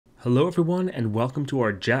Hello everyone and welcome to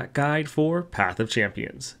our Jack guide for Path of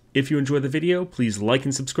Champions. If you enjoyed the video, please like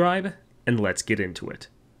and subscribe, and let's get into it.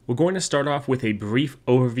 We're going to start off with a brief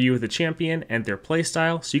overview of the champion and their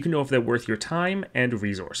playstyle so you can know if they're worth your time and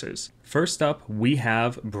resources. First up, we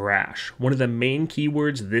have Brash, one of the main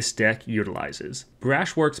keywords this deck utilizes.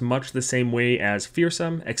 Brash works much the same way as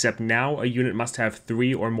Fearsome, except now a unit must have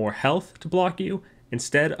 3 or more health to block you,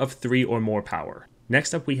 instead of 3 or more power.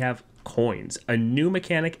 Next up we have Coins, a new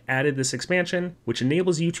mechanic added this expansion, which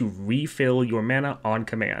enables you to refill your mana on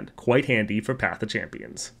command. Quite handy for Path of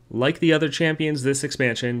Champions. Like the other champions this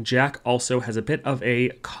expansion, Jack also has a bit of a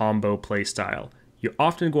combo playstyle. You're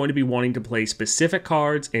often going to be wanting to play specific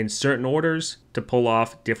cards in certain orders to pull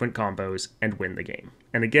off different combos and win the game.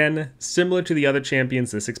 And again, similar to the other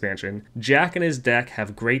champions this expansion, Jack and his deck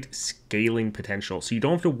have great scaling potential, so you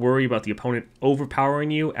don't have to worry about the opponent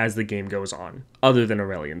overpowering you as the game goes on, other than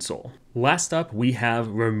Aurelion Sol. Last up, we have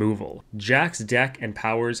Removal. Jack's deck and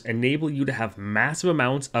powers enable you to have massive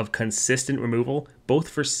amounts of consistent removal, both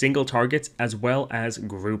for single targets as well as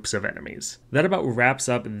groups of enemies. That about wraps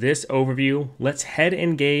up this overview. Let's head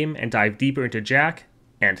in game and dive deeper into Jack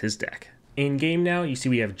and his deck. In game now, you see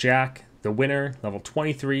we have Jack, the winner, level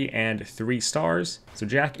 23 and 3 stars. So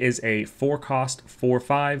Jack is a 4-cost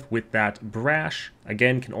 4/5 with that Brash.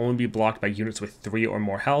 Again, can only be blocked by units with 3 or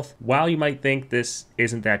more health. While you might think this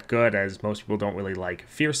isn't that good, as most people don't really like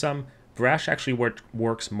Fearsome, Brash actually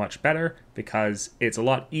works much better because it's a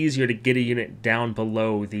lot easier to get a unit down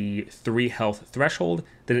below the 3 health threshold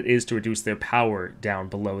than it is to reduce their power down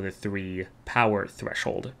below the 3 power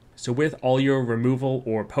threshold. So with all your removal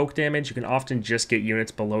or poke damage, you can often just get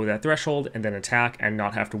units below that threshold and then attack and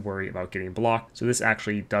not have to worry about getting blocked. So this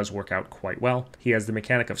actually does work out quite well. He has the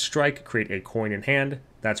mechanic of Strike, create a coin in hand.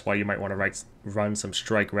 That's why you might want to run some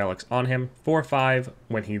Strike relics on him. 4/5,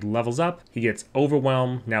 when he levels up, he gets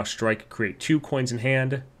Overwhelm. Now Strike, create 2 coins in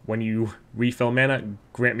hand. When you refill mana,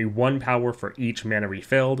 grant me 1 power for each mana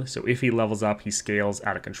refilled. So if he levels up, he scales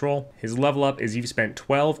out of control. His level up is you've spent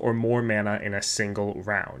 12 or more mana in a single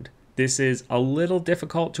round. This is a little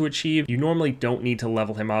difficult to achieve. You normally don't need to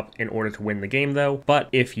level him up in order to win the game though, but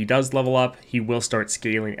if he does level up, he will start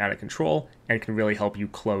scaling out of control and can really help you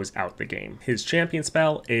close out the game. His champion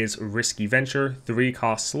spell is Risky Venture, 3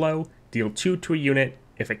 cost slow, deal 2 to a unit.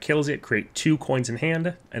 If it kills it, create 2 coins in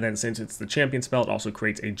hand, and then since it's the champion spell, it also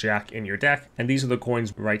creates a Jack in your deck, and these are the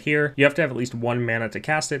coins right here. You have to have at least 1 mana to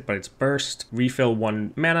cast it, but it's burst, refill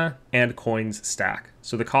 1 mana, and coins stack.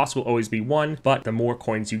 So the cost will always be 1, but the more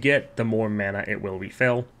coins you get, the more mana it will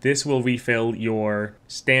refill. This will refill your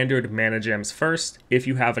standard mana gems first. If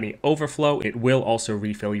you have any overflow, it will also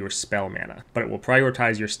refill your spell mana, but it will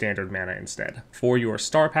prioritize your standard mana instead. For your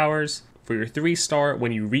star powers, for your 3-star,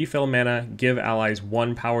 when you refill mana, give allies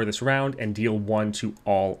 1 power this round and deal 1 to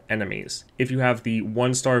all enemies. If you have the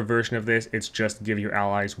 1-star version of this, it's just give your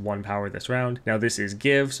allies 1 power this round. Now this is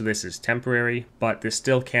give, so this is temporary, but this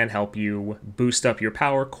still can help you boost up your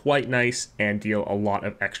power quite nice and deal a lot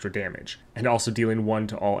of extra damage. And also dealing 1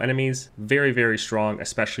 to all enemies, very, very strong,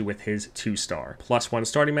 especially with his 2-star. Plus 1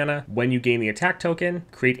 starting mana. When you gain the attack token,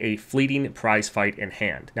 create a fleeting prize fight in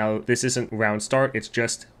hand. Now this isn't round start, it's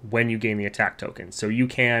just when you gain the attack token. So you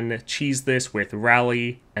can cheese this with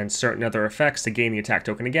rally and certain other effects to gain the attack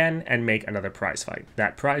token again and make another prize fight.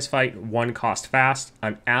 That prize fight, 1 cost fast.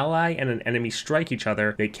 An ally and an enemy strike each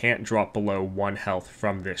other, they can't drop below 1 health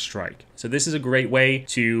from this strike. So this is a great way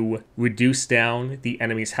to reduce down the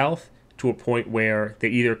enemy's health to a point where they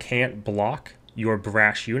either can't block your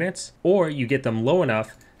Brash units, or you get them low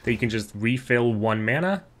enough that you can just refill 1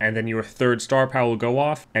 mana, and then your 3rd star power will go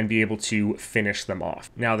off and be able to finish them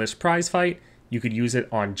off. Now this prize fight, you could use it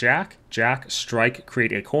on Jack. Jack, strike,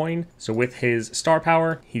 create a coin. So with his star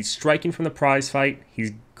power, he's striking from the prize fight,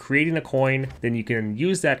 he's creating a coin, then you can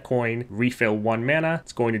use that coin, refill 1 mana,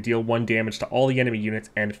 it's going to deal 1 damage to all the enemy units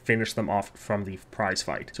and finish them off from the prize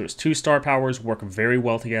fight. So his 2 star powers work very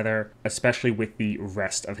well together, especially with the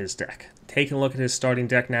rest of his deck. Taking a look at his starting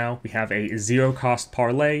deck now, we have a 0-cost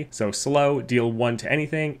parlay, so slow, deal 1 to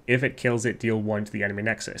anything, if it kills it, deal 1 to the enemy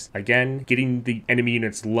nexus. Again, getting the enemy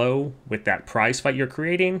units low with that prize fight you're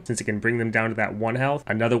creating, since it can bring them down to that 1 health,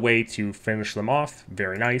 another way to finish them off,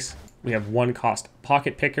 very nice. We have 1-cost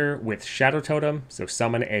Pocket Picker with Shadow Totem, so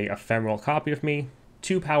summon a ephemeral copy of me.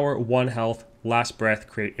 2 power, 1 health, last breath,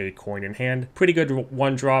 create a coin in hand. Pretty good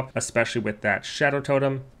 1-drop, especially with that Shadow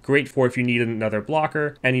Totem. Great for if you need another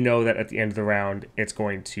blocker, and you know that at the end of the round, it's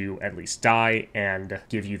going to at least die and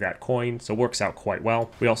give you that coin, so works out quite well.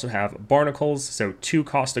 We also have Barnacles, so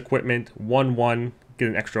 2-cost equipment, 1/1, get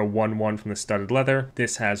an extra 1/1 from the studded leather.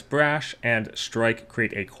 This has Brash and Strike,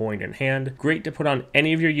 create a coin in hand. Great to put on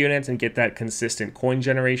any of your units and get that consistent coin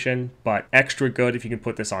generation, but extra good if you can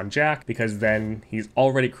put this on Jack, because then he's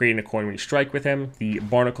already creating a coin when you strike with him. The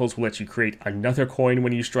Barnacles will let you create another coin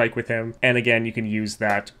when you strike with him, and again, you can use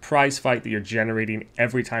that prize fight that you're generating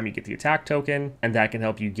every time you get the attack token, and that can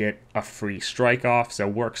help you get a free strike off, so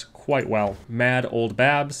works quite well. Mad Old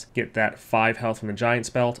Babs, get that 5 health from the Giant's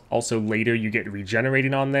Belt. Also later you get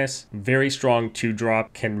regenerating on this. Very strong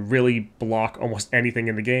 2-drop, can really block almost anything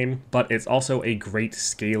in the game, but it's also a great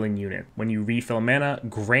scaling unit. When you refill mana,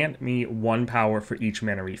 grant me 1 power for each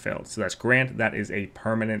mana refill. So that's grant, that is a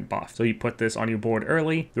permanent buff. So you put this on your board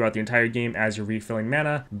early throughout the entire game as you're refilling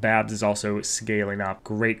mana. Babs is also scaling up.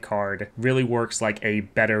 Great card. Really works like a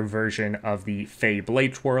better version of the Fey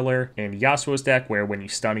Blade Twirler in Yasuo's deck, where when you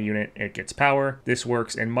stun a unit, it gets power. This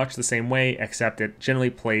works in much the same way, except it generally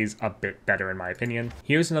plays a bit better in my opinion.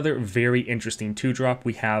 Here's another very interesting 2-drop.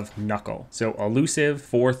 We have Knuckle. So elusive,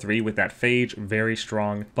 4/3 with that Phage, very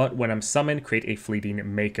strong, but when I'm summoned, create a fleeting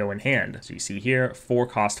Mako in hand. So you see here, 4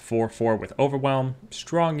 cost 4/4 with Overwhelm,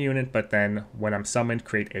 strong unit, but then when I'm summoned,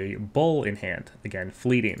 create a Bull in hand, again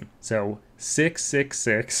fleeting. So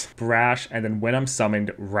 6/6/6, Brash, and then when I'm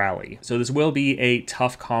summoned, Rally. So this will be a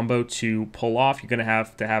tough combo to pull off. You're going to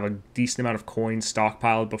have a decent amount of coins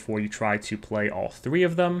stockpiled before you try to play all 3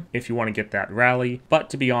 of them if you want to get that Rally. But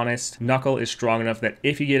to be honest, Knuckle is strong enough that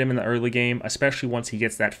if you get him in the early game, especially once he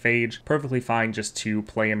gets that Phage, perfectly fine just to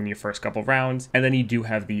play him in your first couple rounds. And then you do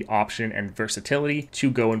have the option and versatility to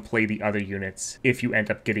go and play the other units if you end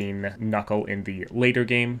up getting Knuckle in the later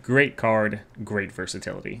game. Great card, great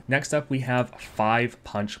versatility. Next up, we have 5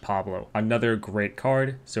 Punch Pablo, another great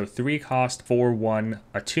card. So 3 cost 4/1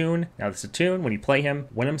 Attune. Now this Attune, when you play him,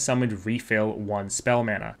 when I'm summoned, refill 1 spell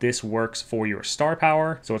mana. This works for your star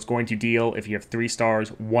power, so it's going to deal, if you have 3 stars,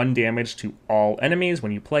 1 damage to all enemies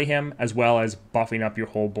when you play him, as well as buffing up your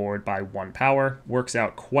whole board by 1 power. Works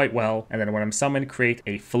out quite well. And then when I'm summoned, create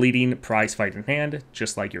a fleeting prize fight in hand,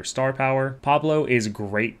 just like your star power. Pablo is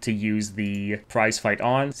great to use the prize fight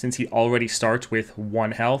on, since he already starts with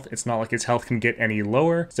 1 health. It's not like his health can get any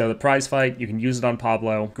lower. So the prize fight, you can use it on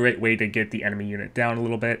Pablo. Great way to get the enemy unit down a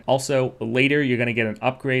little bit. Also, later you're going to get an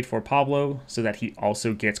upgrade for Pablo so that he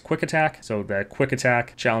also gets quick attack. So the quick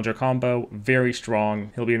attack challenger combo, very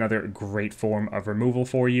strong. He'll be another great form of removal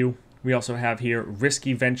for you. We also have here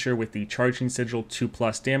Risky Venture with the Charging Sigil,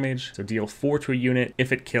 2+ damage. So deal 4 to a unit.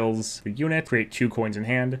 If it kills the unit, create 2 coins in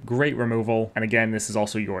hand. Great removal. And again, this is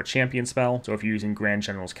also your champion spell. So if you're using Grand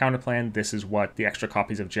General's Counterplan, this is what the extra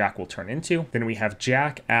copies of Jack will turn into. Then we have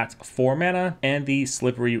Jack at 4 mana and the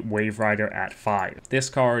Slippery Wave Rider at 5. This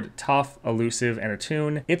card, tough, elusive, and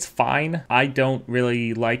attune. It's fine. I don't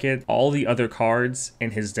really like it. All the other cards in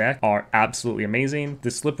his deck are absolutely amazing. The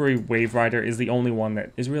Slippery Wave Rider is the only one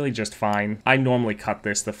that is really just fine. I normally cut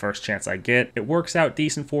this the first chance I get. It works out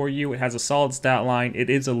decent for you. It has a solid stat line. It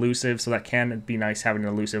is elusive, so that can be nice having an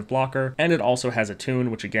elusive blocker. And it also has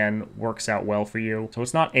Attune, which again works out well for you. So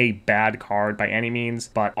it's not a bad card by any means,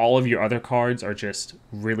 but all of your other cards are just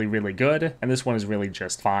really, really good. And this one is really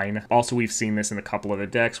just fine. Also, we've seen this in a couple other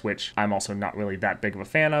decks, which I'm also not really that big of a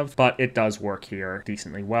fan of, but it does work here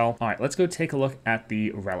decently well. All right, let's go take a look at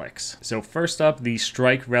the relics. So first up, the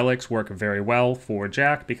Strike relics work very well for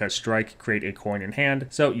Jack because Strike, create a coin in hand.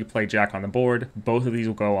 So you play Jack on the board. Both of these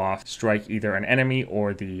will go off, strike either an enemy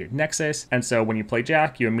or the Nexus. And so when you play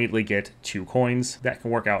Jack, you immediately get 2 coins. That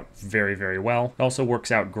can work out very, very well. It also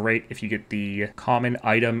works out great if you get the common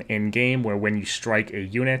item in game where when you strike a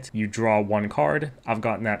unit, you draw 1 card. I've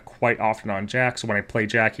gotten that quite often on Jack. So when I play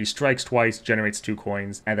Jack, he strikes twice, generates 2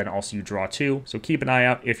 coins, and then also you draw 2. So keep an eye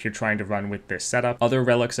out if you're trying to run with this setup. Other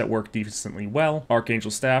relics that work decently well,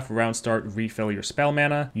 Archangel Staff, round start, refill your spell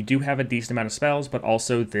mana. You do have a decent amount of spells, but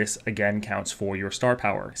also this again counts for your star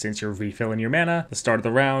power. Since you're refilling your mana, the start of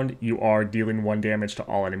the round, you are dealing 1 damage to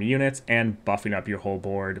all enemy units and buffing up your whole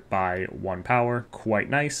board by 1 power. Quite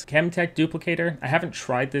nice. Chemtech Duplicator, I haven't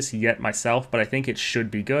tried this yet myself, but I think it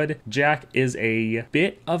should be good. Jack is a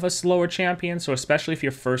bit of a slower champion, so especially if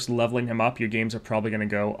you're first leveling him up, your games are probably going to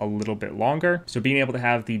go a little bit longer. So being able to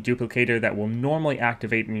have the duplicator that will normally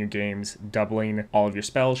activate in your games, doubling all of your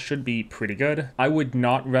spells, should be pretty good. I would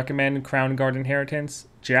not recommend Crown Guard Inheritance.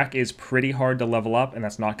 Jack is pretty hard to level up, and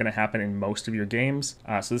that's not going to happen in most of your games.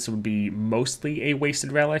 So this would be mostly a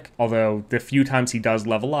wasted relic, although the few times he does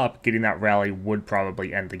level up, getting that rally would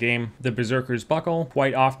probably end the game. The Berserker's Buckle,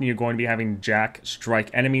 quite often you're going to be having Jack strike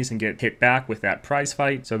enemies and get hit back with that prize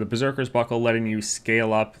fight. So the Berserker's Buckle letting you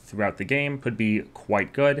scale up throughout the game could be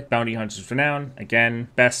quite good. Bounty Hunter's Renown, again,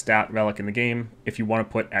 best stat relic in the game. If you want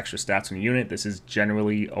to put extra stats on a unit, this is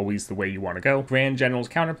generally always the way you want to go. Grand General's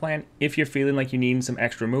Counterplan, if you're feeling like you need some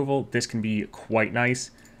extra removal, this can be quite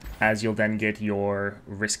nice, as you'll then get your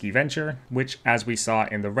Risky Venture, which, as we saw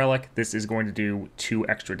in the relic, this is going to do 2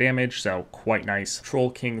 extra damage, so quite nice. Troll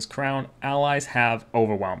King's Crown, allies have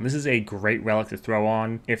Overwhelm. This is a great relic to throw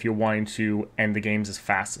on if you're wanting to end the games as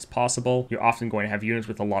fast as possible. You're often going to have units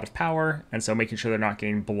with a lot of power, and so making sure they're not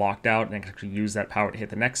getting blocked out and actually use that power to hit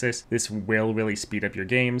the Nexus, this will really speed up your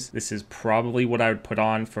games. This is probably what I would put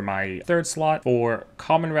on for my 3rd slot. For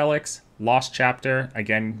common relics, Lost Chapter,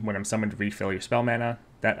 again, when I'm summoned to refill your spell mana,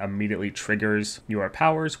 that immediately triggers your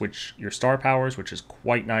powers, your star powers, which is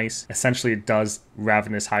quite nice. Essentially, it does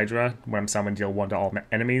Ravenous Hydra. When I'm summoned, deal 1 to all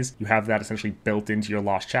enemies. You have that essentially built into your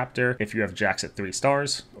Lost Chapter if you have Jax at 3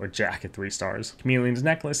 stars, or Jack at 3 stars. Chameleon's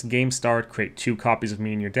Necklace, game start, create 2 copies of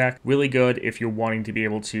me in your deck. Really good if you're wanting to be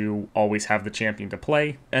able to always have the champion to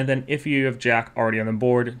play. And then if you have Jack already on the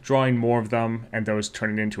board, drawing more of them, and those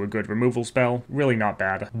turning into a good removal spell, really not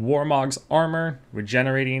bad. Warmog's Armor,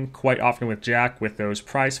 regenerating, quite often with Jack, with those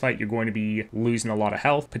prize fight, you're going to be losing a lot of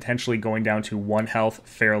health, potentially going down to 1 health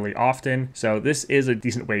fairly often. So this is a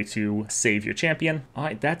decent way to save your champion. All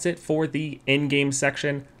right, that's it for the in-game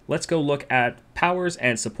section. Let's go look at powers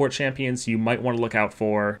and support champions you might want to look out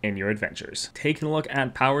for in your adventures. Taking a look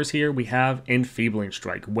at powers here, we have Enfeebling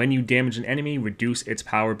Strike. When you damage an enemy, reduce its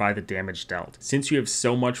power by the damage dealt. Since you have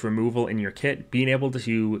so much removal in your kit, being able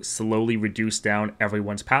to slowly reduce down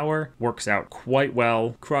everyone's power works out quite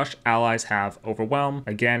well. Crush allies have Overwhelm.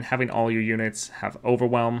 Again, having all your units have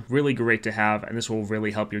Overwhelm, really great to have, and this will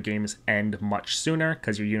really help your games end much sooner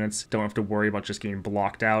because your units don't have to worry about just getting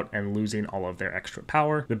blocked out and losing all of their extra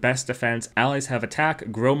power. The best defense, allies have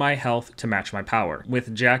Attack, grow my health to match my power.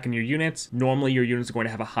 With Jack in your units, normally your units are going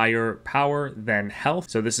to have a higher power than health,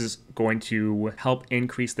 so this is going to help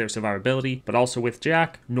increase their survivability. But also with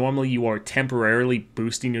Jack, normally you are temporarily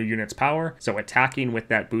boosting your unit's power, so attacking with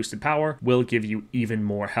that boosted power will give you even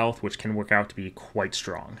more health, which can work out to be quite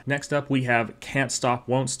strong. Next up, we have Can't Stop,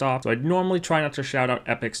 Won't Stop. So I'd normally try not to shout out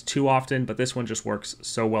epics too often, but this one just works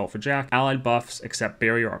so well for Jack. Allied buffs except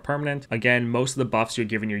barrier are permanent. Again, most of the buffs you're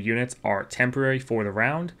giving your units are temporary for the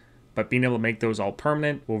round, but being able to make those all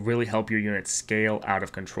permanent will really help your units scale out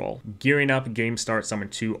of control. Gearing Up, game start, summon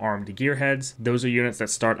 2 armed gearheads. Those are units that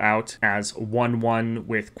start out as 1/1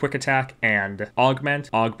 with quick attack and augment.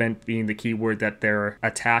 Augment being the keyword that their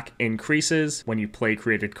attack increases when you play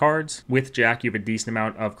created cards. With Jack, you have a decent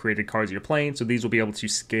amount of created cards you're playing, so these will be able to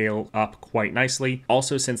scale up quite nicely.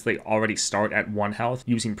 Also, since they already start at 1 health,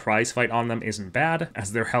 using prize fight on them isn't bad,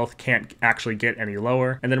 as their health can't actually get any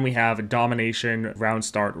lower. And then we have Domination, round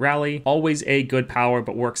start, rally. Always a good power,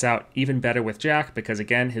 but works out even better with Jack because,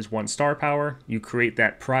 again, his 1-star power, you create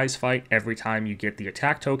that prize fight every time you get the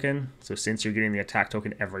attack token. So since you're getting the attack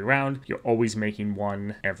token every round, you're always making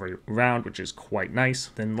 1 every round, which is quite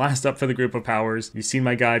nice. Then last up for the group of powers, you've seen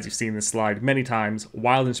my guides, you've seen this slide many times.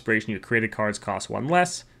 Wild Inspiration, your created cards cost 1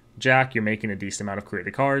 less. Jack, you're making a decent amount of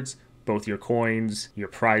created cards. Both your coins, your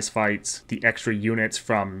prize fights, the extra units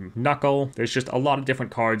from Knuckle. There's just a lot of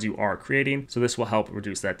different cards you are creating, so this will help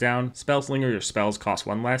reduce that down. Spellslinger, your spells cost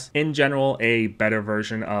 1 less. In general, a better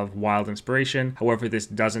version of Wild Inspiration. However, this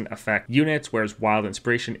doesn't affect units, whereas Wild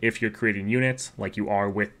Inspiration, if you're creating units, like you are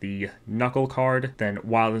with the Knuckle card, then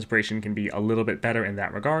Wild Inspiration can be a little bit better in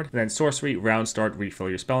that regard. And then Sorcery, round start, refill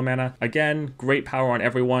your spell mana. Again, great power on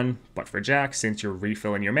everyone, but for Jack, since you're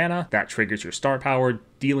refilling your mana, that triggers your star power,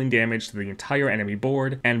 dealing damage to the entire enemy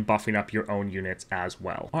board and buffing up your own units as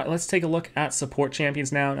well. All right, let's take a look at support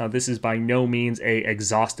champions now. Now, this is by no means a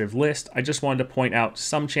exhaustive list. I just wanted to point out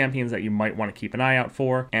some champions that you might want to keep an eye out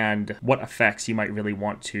for and what effects you might really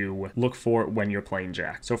want to look for when you're playing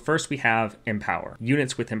Jack. So first we have Empower.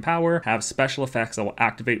 Units with Empower have special effects that will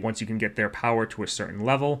activate once you can get their power to a certain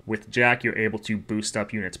level. With Jack, you're able to boost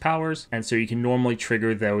up units' powers, and so you can normally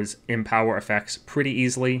trigger those Empower effects pretty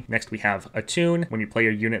easily. Next we have Attune. When you play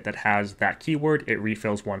a unit that has that keyword, it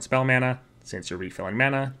refills 1 spell mana. Since you're refilling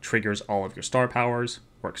mana, triggers all of your star powers.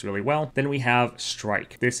 works really well. Then we have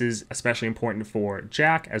Strike. This is especially important for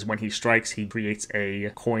Jack, as when he strikes, he creates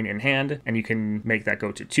a coin in hand, and you can make that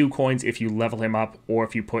go to 2 coins if you level him up, or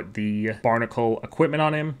if you put the Barnacle equipment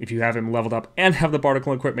on him. If you have him leveled up and have the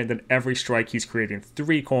Barnacle equipment, then every strike he's creating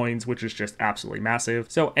 3 coins, which is just absolutely massive.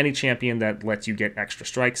 So any champion that lets you get extra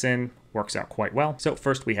strikes in works out quite well. So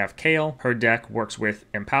first we have Kayle. Her deck works with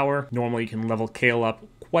Empower. Normally you can level Kayle up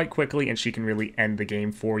quite quickly, and she can really end the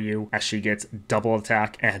game for you as she gets double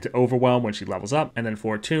attack and overwhelm when she levels up. And then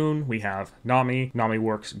for Toon, we have Nami. Nami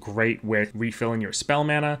works great with refilling your spell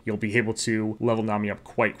mana. You'll be able to level Nami up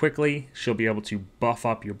quite quickly. She'll be able to buff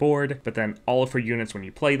up your board, but then all of her units, when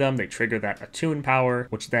you play them, they trigger that Attune power,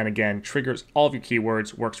 which then again triggers all of your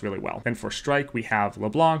keywords, works really well. Then for Strike, we have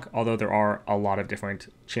LeBlanc. Although there are a lot of different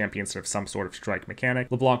champions that have some sort of strike mechanic,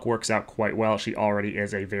 LeBlanc works out quite well. She already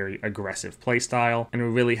is a very aggressive playstyle and will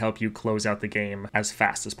really help you close out the game as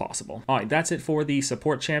fast as possible. Alright, that's it for the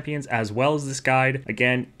support champions as well as this guide.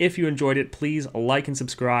 Again, if you enjoyed it, please like and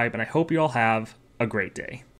subscribe, and I hope you all have a great day.